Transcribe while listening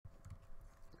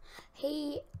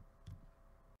Hey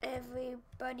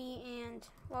everybody, and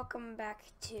welcome back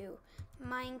to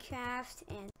Minecraft.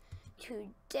 And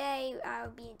today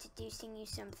I'll be introducing you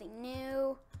something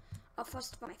new.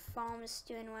 First of all, my farm is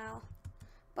doing well,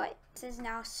 but it says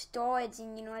now storage,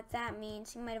 and you know what that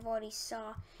means. You might have already saw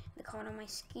in the corner of my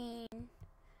screen,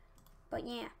 but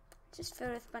yeah, it's just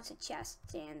filled with a bunch of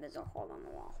chests, and there's a hole on the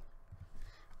wall.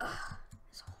 There's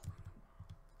a hole on the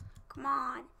wall. Come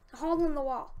on, a hole in the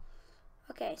wall.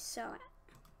 Okay, so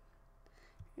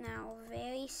now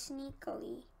very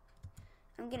sneakily,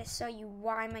 I'm gonna show you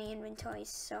why my inventory is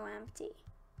so empty.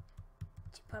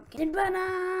 Pumpkin and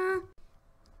banana!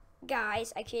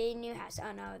 Guys, I created a new house.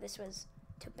 Oh no, this was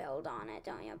to build on it.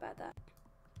 Don't worry about that.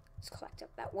 Let's collect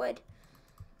up that wood.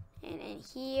 And in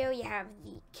here you have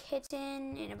the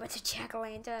kitchen and a bunch of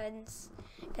jack-o'-lanterns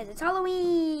because it's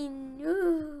Halloween!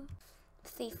 Ooh.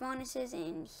 3 furnaces,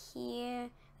 and here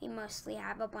we mostly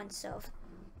have a bunch of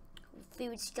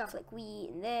food stuff like wheat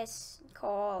and this,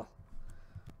 coal,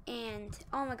 and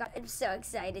oh my god, I'm so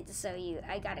excited to show you.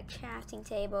 I got a crafting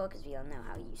table because we all know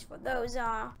how useful those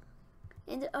are.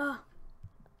 And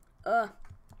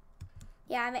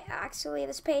yeah, actually,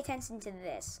 let's pay attention to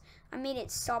this. I made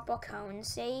it supper cone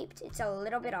shaped. It's a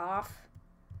little bit off.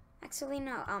 Actually,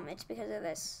 no, it's because of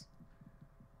this.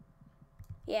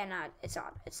 Yeah, no,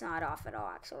 it's not off at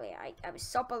all. Actually, I was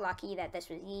super lucky that this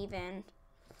was even.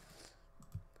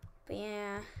 But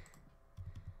yeah,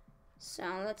 so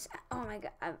let's, oh my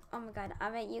god, I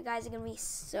bet you guys are gonna be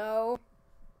so,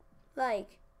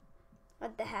 like,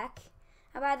 what the heck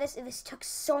about this? This took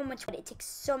so much wood, it takes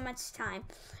so much time,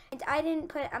 and I'm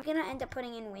gonna end up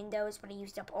putting in windows, but I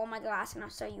used up all my glass, and I'll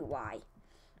show you why.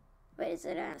 Wait, is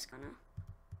it, it's gonna,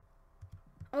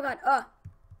 oh my god,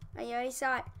 I already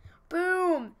saw it,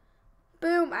 boom,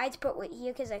 boom. I had to put wood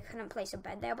here because I couldn't place a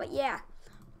bed there, but yeah.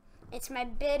 It's my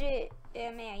bed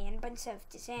area, a bunch of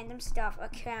just random stuff, a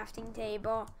crafting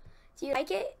table. Do you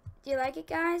like it? Do you like it,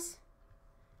 guys?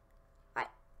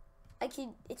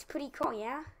 It's pretty cool,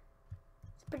 yeah?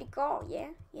 It's pretty cool, yeah?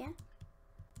 Yeah?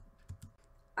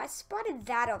 I spotted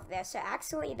that over there, so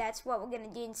actually that's what we're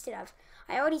gonna do instead of.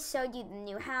 I already showed you the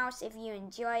new house. If you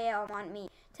enjoy it or want me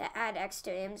to add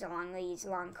extra rooms along these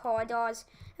long corridors,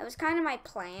 that was kind of my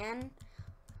plan.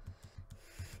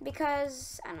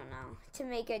 Because, I don't know, to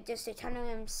make it just a ton of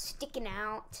them sticking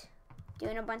out,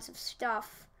 doing a bunch of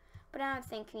stuff. But I don't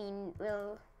think we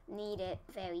will need it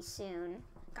very soon.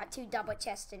 Got 2 double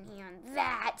chests in here on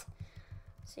that.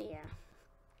 So yeah.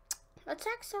 Let's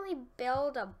actually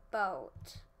build a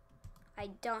boat. I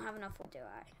don't have enough wood, do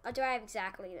I? Or do I have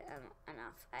exactly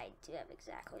enough? I do have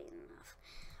exactly enough.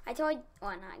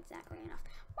 Well, not exactly enough.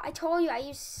 I told you I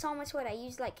used so much wood. I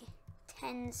used like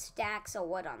 10 stacks of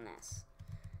wood on this.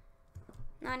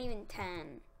 Not even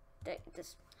 10.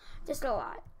 Just a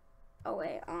lot. Oh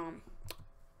wait, time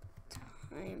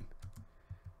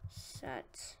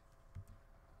set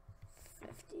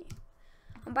 50.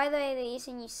 And by the way, the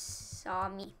reason you saw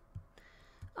me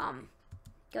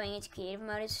going into creative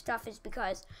mode and stuff is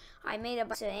because I made a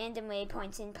bunch of random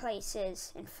waypoints in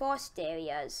places in forest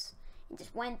areas and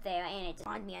just went there, and it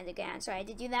spawned me underground. So I had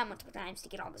to do that multiple times to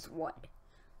get all this wood.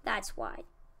 That's why,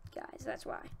 guys. That's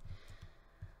why.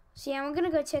 So yeah, we're gonna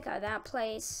go check out that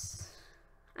place.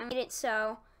 I made it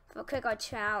so if we click on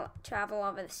travel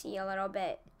over the sea a little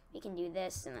bit, we can do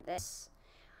this and this.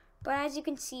 But as you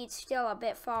can see, it's still a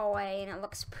bit far away, and it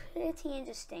looks pretty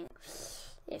interesting,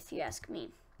 if you ask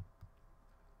me.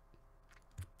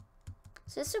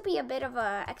 So this will be a bit of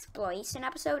a exploration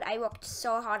episode. I worked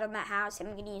so hard on that house, and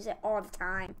I'm gonna use it all the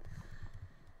time.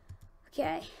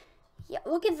 Okay. Yeah,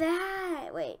 look at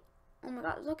that. Wait. Oh my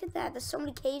god, look at that. There's so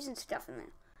many caves and stuff in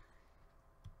there.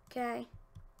 Okay.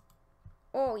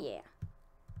 Oh yeah.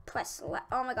 Press left.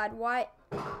 Oh my god, what?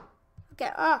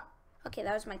 Okay, okay,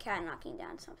 that was my cat knocking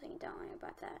down something. Don't worry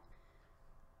about that.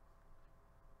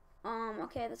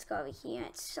 Okay, let's go over here.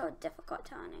 It's so difficult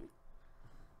turning.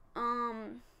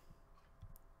 Oh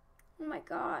my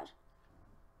god.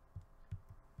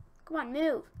 Come on,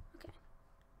 move. Okay.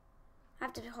 I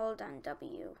have to hold down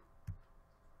W.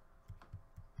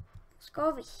 Let's go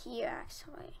over here,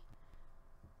 actually.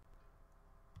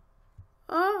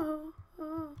 Oh.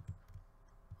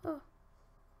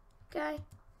 Okay.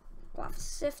 Go off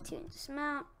shift to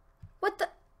dismount. What the?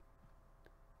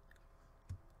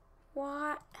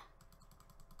 What?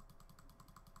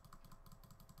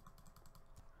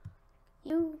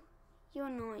 You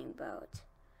annoying boat.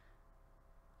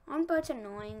 Aren't boats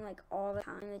annoying like all the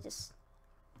time?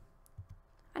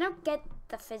 I don't get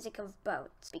the physics of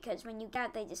boats because when you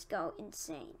get, they just go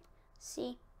insane.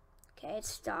 See? Okay, it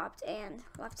stopped and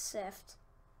left shift.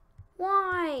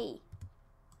 Why?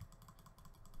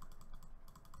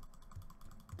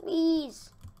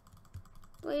 Please.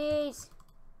 Please.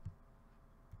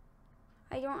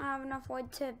 I don't have enough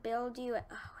wood to build you.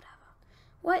 Oh, whatever.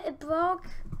 What? It broke?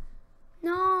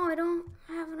 No, I don't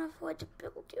have enough wood to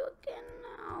build you again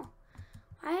now.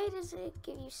 Why does it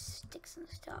give you sticks and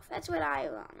stuff? That's what I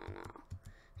want to know.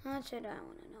 That's what I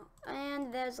want to know.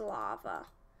 And there's lava.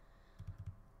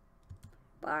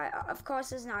 But, of course,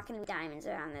 there's not going to be diamonds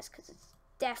around this because it's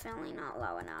definitely not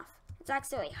low enough. It's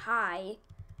actually high.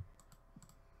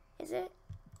 Is it?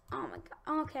 Oh, my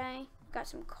God. Okay. Got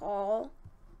some coal.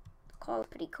 Coal is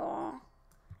pretty cool.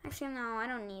 Actually, no, I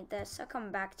don't need this. I'll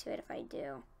come back to it if I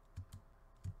do.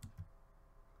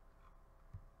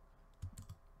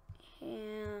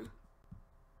 Here.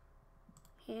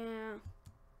 Here.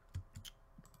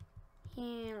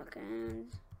 Here, look at.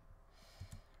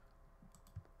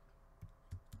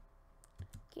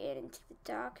 Get into the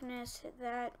darkness, hit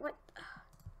that. What?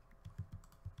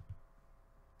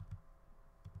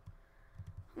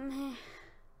 Man.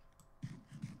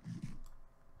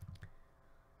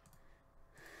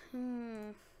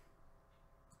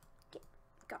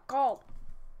 Got coal.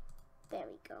 There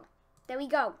we go. There we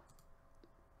go.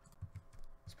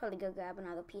 Let's probably go grab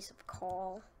another piece of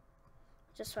coal.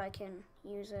 Just so I can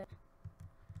use it.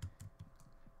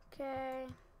 Okay.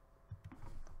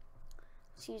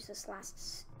 Let's use this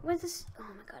last. Where's this? Oh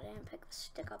my God, I didn't pick the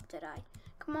stick up, did I?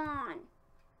 Come on.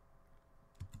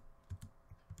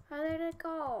 Where did it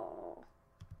go?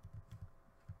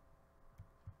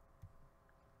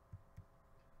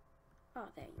 Oh,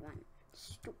 there you went.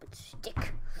 Stupid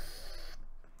stick.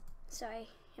 Sorry,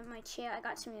 in my chair, I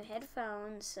got some new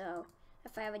headphones, so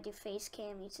if I ever do face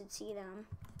cam, you should see them.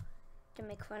 To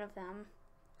make fun of them.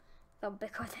 They're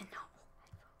bigger than normal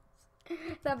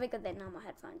headphones. They're bigger than normal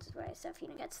headphones is what I said. If you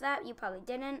didn't get to that, you probably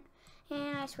didn't.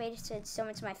 And I just wasted so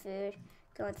much of my food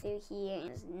going through here, and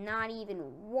there's not even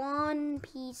one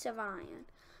piece of iron.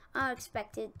 I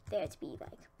expected there to be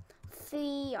like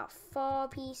 3 or 4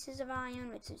 pieces of iron,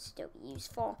 which would still be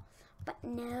useful. But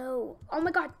no. Oh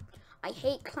my God. I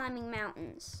hate climbing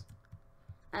mountains.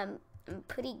 I'm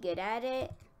pretty good at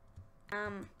it.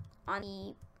 On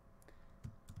the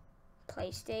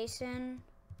PlayStation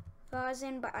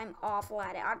version, but I'm awful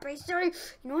at it. I'm pretty sorry.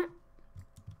 You know what?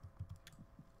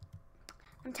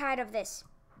 I'm tired of this.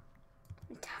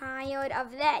 I'm tired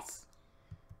of this.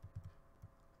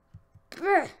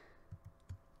 Brr.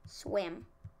 Swim.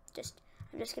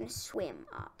 I'm just gonna swim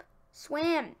up.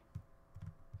 Swim!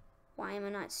 Why am I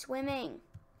not swimming?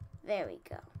 There we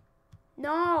go.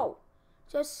 No!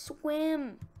 Just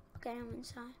swim. Okay, I'm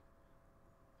inside.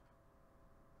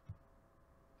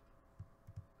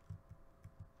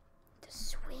 Just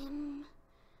swim.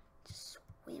 Just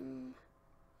swim.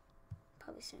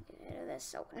 Probably should get rid of this.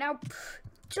 So now,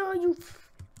 so you.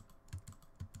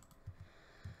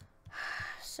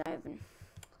 So I've been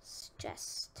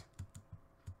just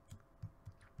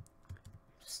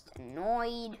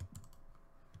annoyed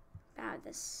about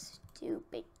this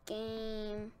stupid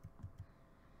game.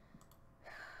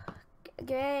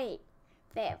 Great.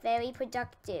 Very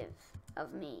productive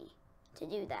of me to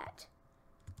do that.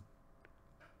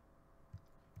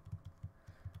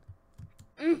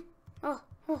 Oh.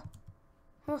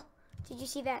 Did you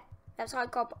see that? That's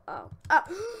hardcore. Oh.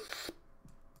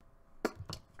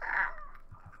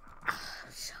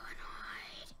 So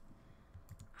annoyed.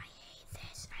 I hate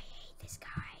this,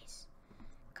 guys.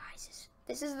 Guys,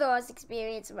 this is the worst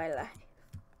experience of my life.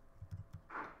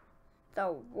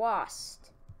 The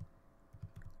worst.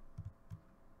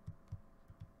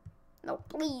 No,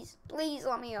 please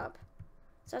let me up.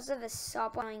 It's also the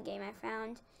Subline game I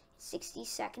found.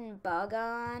 60-second bug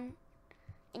on.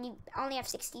 And you only have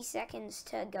 60 seconds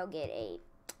to go get a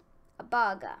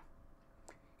bugger.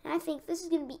 And I think this is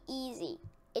going to be easy.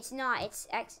 It's not. It's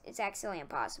actually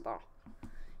impossible.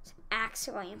 It's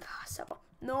actually impossible.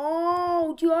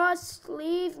 No, just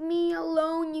leave me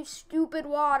alone, you stupid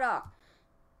water.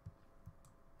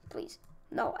 Please.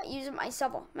 No, I use my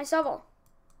shovel. My shovel.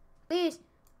 Please.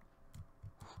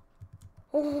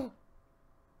 Oh.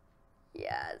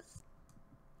 Yes.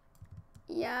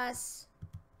 Yes.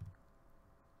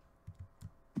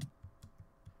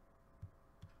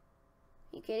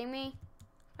 Are you kidding me?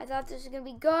 I thought this was going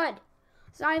to be good.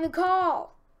 It's not even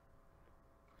cool.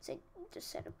 So I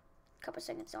just said a couple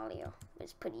seconds audio.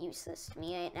 It's pretty useless to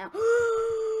me right now.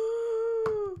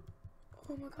 Oh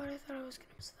my God, I thought I was going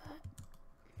to miss that.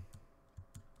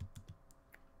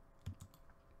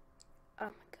 Oh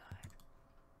my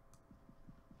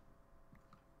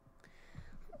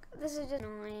God. This is just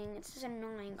annoying. It's just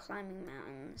annoying climbing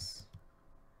mountains.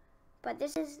 But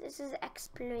this is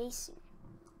exploration.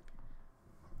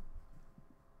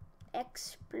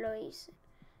 Exploration.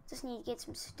 Just need to get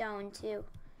some stone to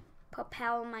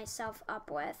propel myself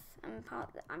up with. I'm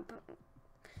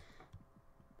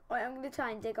gonna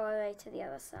try and dig all the way to the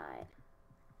other side.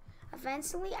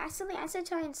 Eventually, actually, I should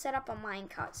try and set up a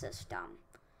minecart system.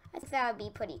 I think that would be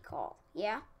pretty cool.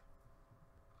 Yeah?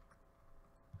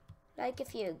 Like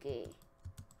if you agree.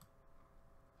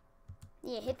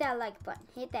 Yeah, hit that like button.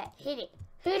 Hit that. Hit it.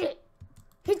 Hit it.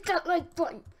 Hit that like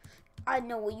button. I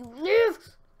know where you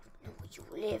live. I know where you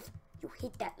live. You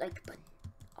hit that like button.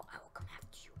 Oh, I will come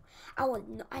after you.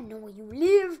 I know where you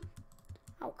live.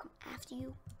 I will come after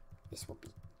you.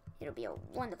 It'll be a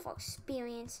wonderful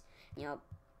experience. You'll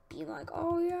be like,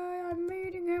 oh yeah, I'm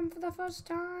meeting him for the first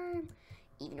time.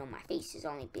 Even though my face has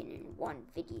only been in one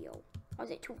video. Or was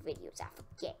it 2 videos? I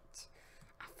forget.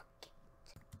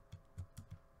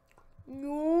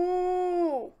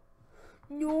 No.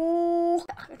 No.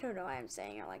 I don't know why I'm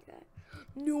saying it like that.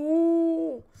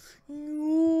 No.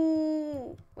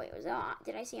 No. Wait,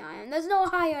 did I see iron? There's no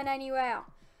iron anywhere.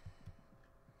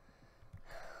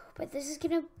 But this is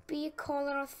gonna be a cool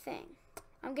little thing.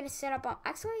 I'm gonna set up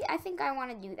actually, I think I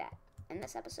want to do that in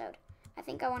this episode. I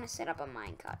think I want to set up a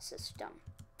minecart system.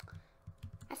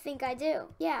 I think I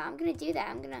do. Yeah, I'm gonna do that.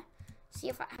 I'm gonna see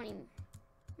how many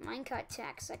minecart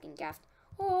tags I can get.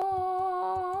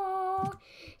 Oh,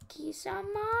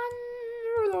 Kisaman.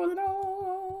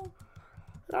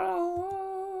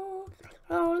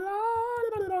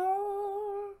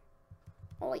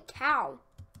 Holy cow.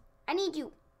 I need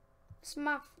you.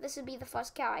 This would be the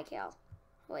first cow I kill.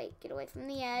 Wait, get away from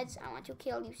the edge. I want to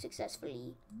kill you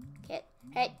successfully. Okay,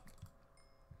 hey.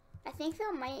 I think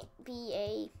there might be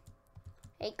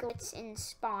a glitch in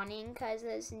spawning because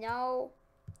there's no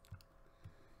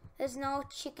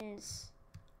chickens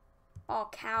or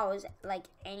cows like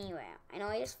anywhere. I know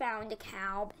I just found a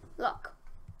cow. Look,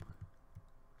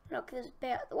 there's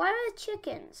bear. Why are there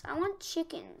chickens? I want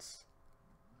chickens.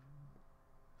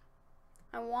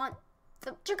 I want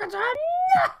the chickens.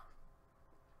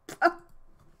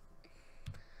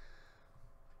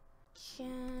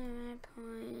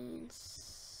 Checkpoints.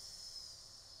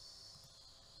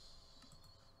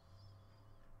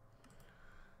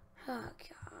 Oh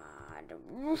God.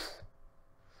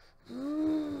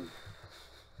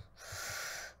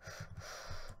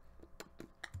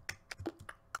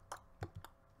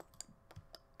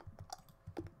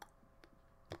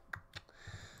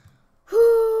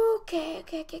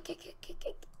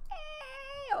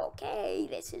 Okay,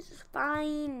 this is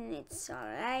fine. It's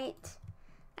alright.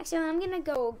 Actually, I'm gonna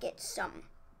go get some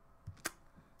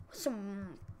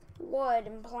wood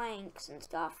and planks and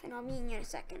stuff, and I'll meet you in a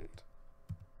second.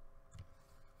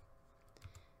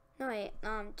 No wait,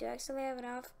 do I actually have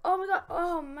enough?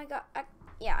 Oh my god,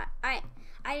 yeah,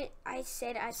 I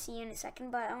said I see you in a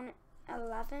second, but I want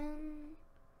 11.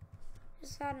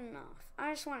 Is that enough?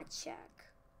 I just want to check.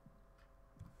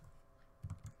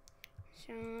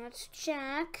 So let's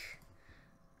check.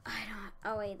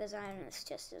 Oh wait, there's iron in this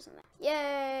chest, isn't there?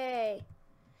 Yay!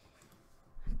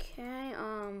 Okay,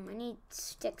 I need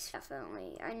sticks,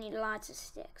 definitely. I need lots of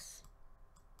sticks.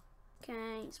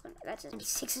 Okay, that's as many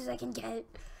sticks as I can get.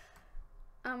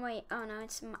 Wait, oh no,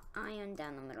 it's some iron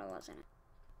down the middle, wasn't it?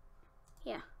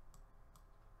 Yeah.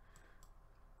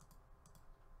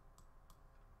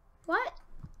 What?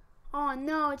 Oh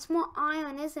no, it's more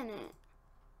iron, isn't it?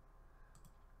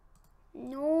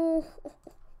 No.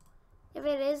 If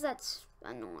it is, that's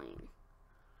annoying.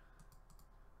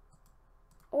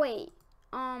 Wait,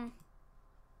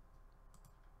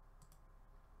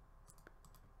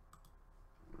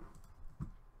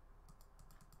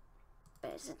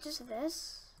 is it just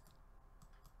this?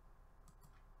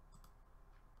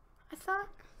 I thought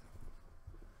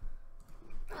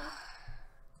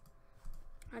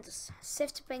I just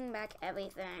have to bring back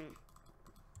everything.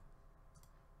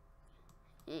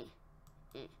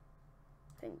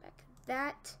 Bring back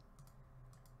that.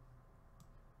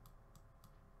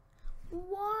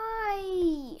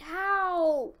 Why?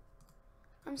 How?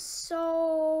 I'm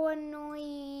so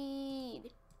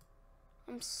annoyed.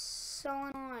 I'm so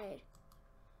annoyed.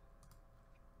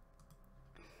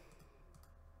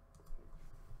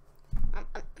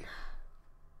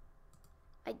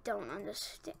 I don't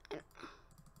understand.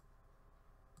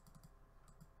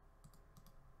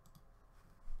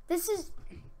 This is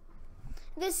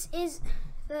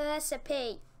the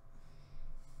recipe.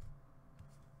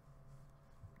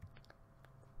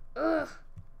 Ugh.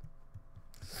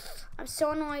 I'm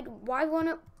so annoyed. Why won't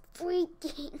it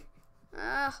freaking?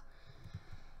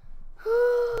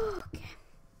 Okay.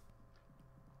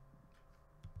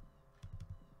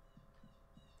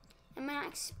 Am I not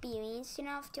experienced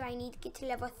enough? Do I need to get to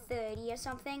level 30 or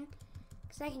something?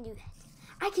 Because I can do that.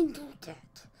 I can do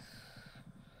that.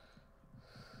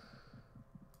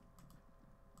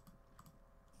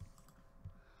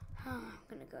 I'm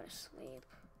gonna go to sleep.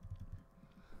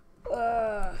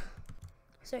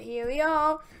 So here we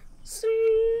are,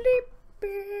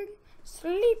 sleeping,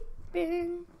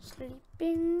 sleeping,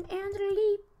 sleeping and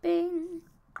sleeping.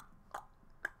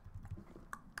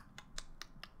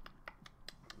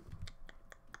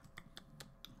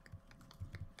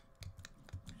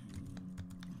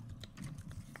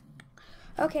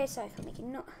 Okay, sorry for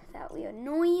making that weird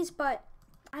noise, but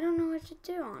I don't know what to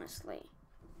do, honestly.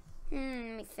 Let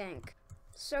me think.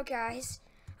 So, guys,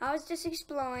 I was just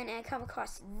exploring and come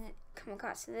across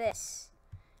this.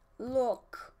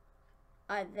 Look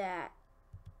at that.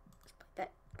 Let's put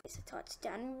that place of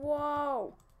touchdown.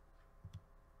 Whoa!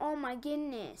 Oh my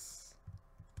goodness!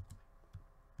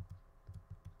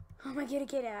 Oh my god,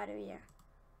 get out of here!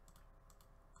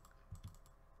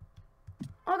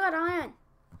 Oh, I got iron.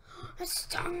 It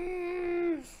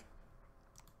stings.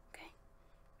 Okay.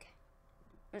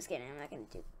 I'm just kidding. I'm not gonna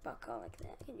do parkour like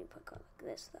that. I can do parkour like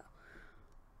this though.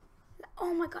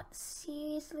 Oh my god!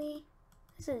 Seriously,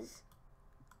 this is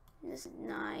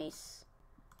nice.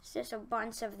 It's just a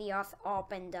bunch of the earth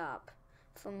opened up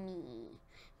for me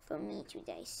to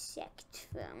dissect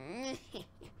from.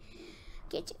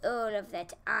 Get all of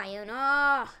that iron.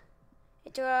 Oh,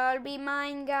 it'll all be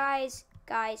mine, guys.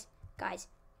 Guys.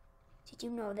 Did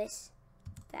you know this?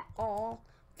 That all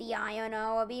the iron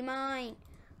ore will be mine.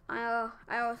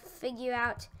 I'll figure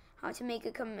out how to make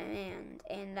a command,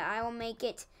 and I will make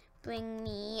it bring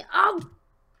me. Oh,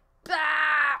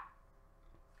 bah!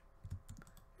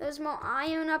 There's more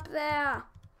iron up there.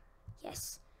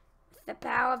 Yes, with the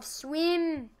power of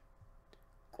swim.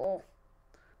 Cool.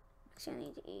 Actually, I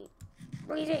need to eat.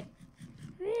 Breathe it.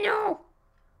 No.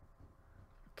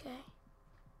 Okay.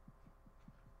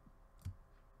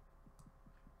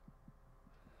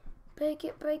 Break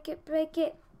it, break it, break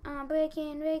it. Break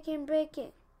it, break it, break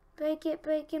it. Break it,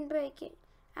 break it, break it.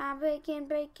 Break it,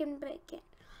 break it, break it.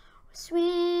 Swim,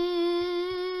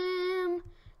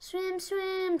 swim,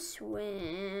 swim,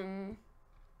 swim.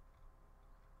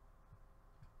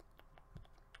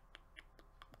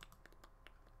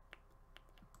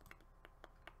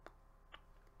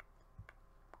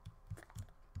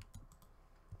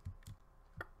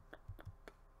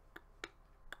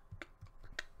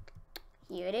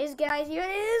 Here it is, guys. Here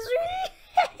it is.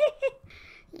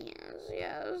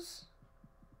 Yes.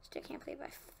 Still can't believe I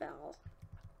fell.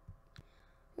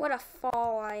 What a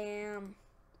fall I am.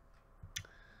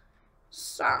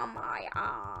 Samai.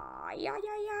 Yeah.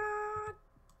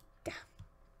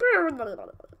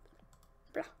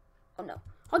 Oh no.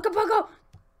 Hunka.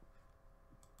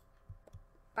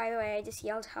 By the way, I just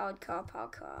yelled hardcore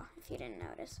parkour, if you didn't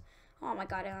notice. Oh my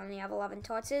god, I only have 11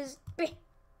 torches.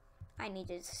 I need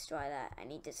to destroy that. I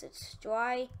need to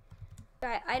destroy.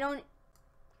 I don't.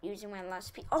 Using my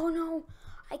last piece. Oh no!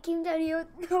 I came down here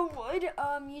with no wood.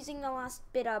 Using the last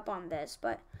bit up on this,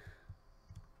 but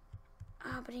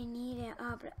I need it.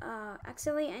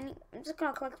 Actually, I'm just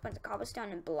gonna collect a bunch of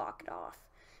cobblestone and block it off,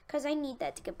 cause I need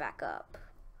that to get back up.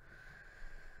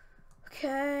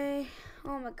 Okay.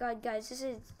 Oh my god, guys, this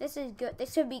is good.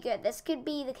 This should be good. This could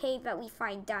be the cave that we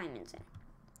find diamonds in.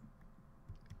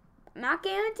 I'm not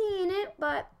guaranteeing it,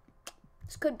 but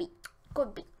this could be.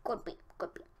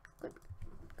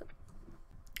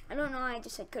 I don't know, I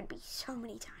just said could be so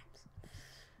many times.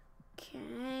 Okay.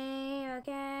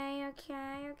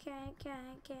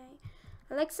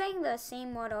 I like saying the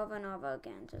same word over and over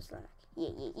again, just like,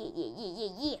 yeah,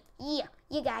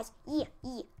 guys, yeah,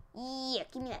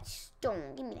 give me that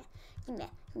stone, give me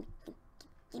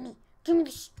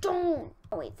the stone.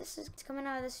 Oh wait, it's coming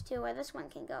out of this too, where this one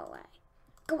can go away.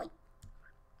 Go away.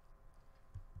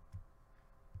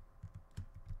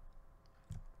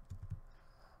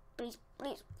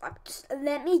 Please, just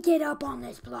let me get up on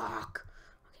this block.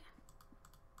 Okay.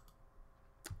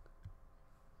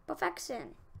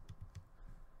 Perfection.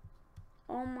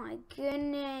 Oh my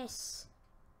goodness.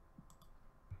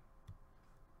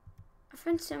 I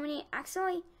found so many,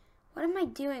 actually, what am I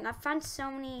doing? I found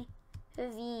so many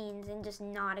ravines and just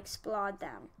not explored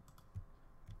them.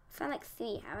 I found like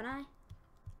 3, haven't I?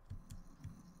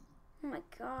 Oh my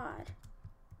god.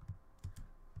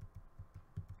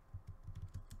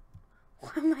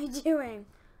 What am I doing?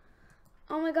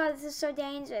 Oh my god, this is so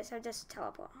dangerous. I'll just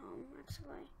teleport home,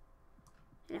 actually.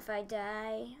 And if I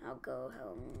die, I'll go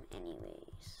home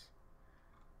anyways.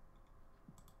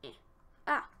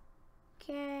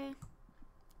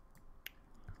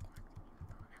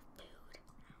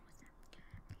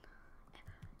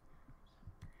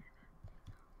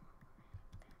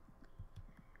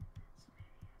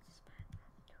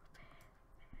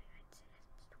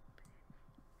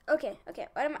 Okay. Okay.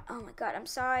 What am I? Oh my god, I'm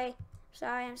sorry.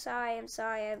 I'm sorry,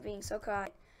 I'm being so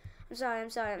quiet. I'm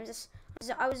sorry,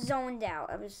 I was zoned out.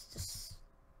 I was just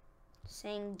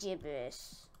saying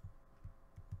gibberish.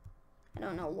 I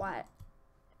don't know what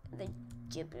the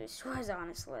gibberish was,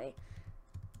 honestly.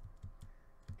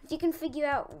 If you can figure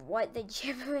out what the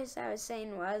gibberish I was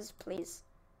saying was, please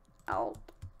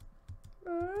help.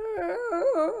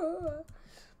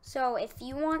 So, if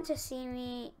you want to see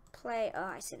me play... Oh,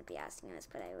 I shouldn't be asking this,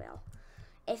 but I will.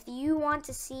 If you want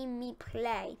to see me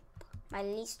play my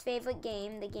least favorite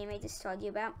game, the game I just told you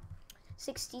about,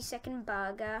 60-second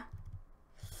burger,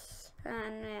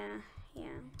 and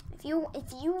yeah, if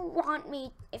you want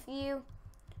me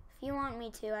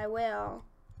to, I will.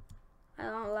 I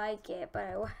don't like it, but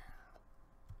I will.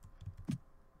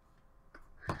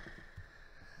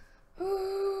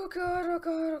 Oh god, oh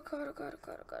god, oh god, oh god, oh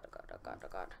god, oh god, oh god, oh god, oh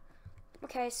god.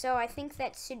 Okay, so I think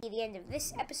that should be the end of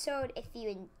this episode. If you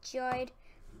enjoyed,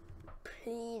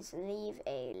 please leave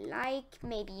a like.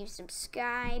 Maybe you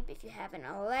subscribe if you haven't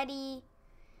already.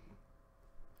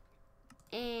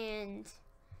 And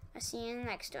I'll see you in the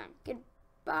next one.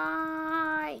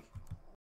 Goodbye.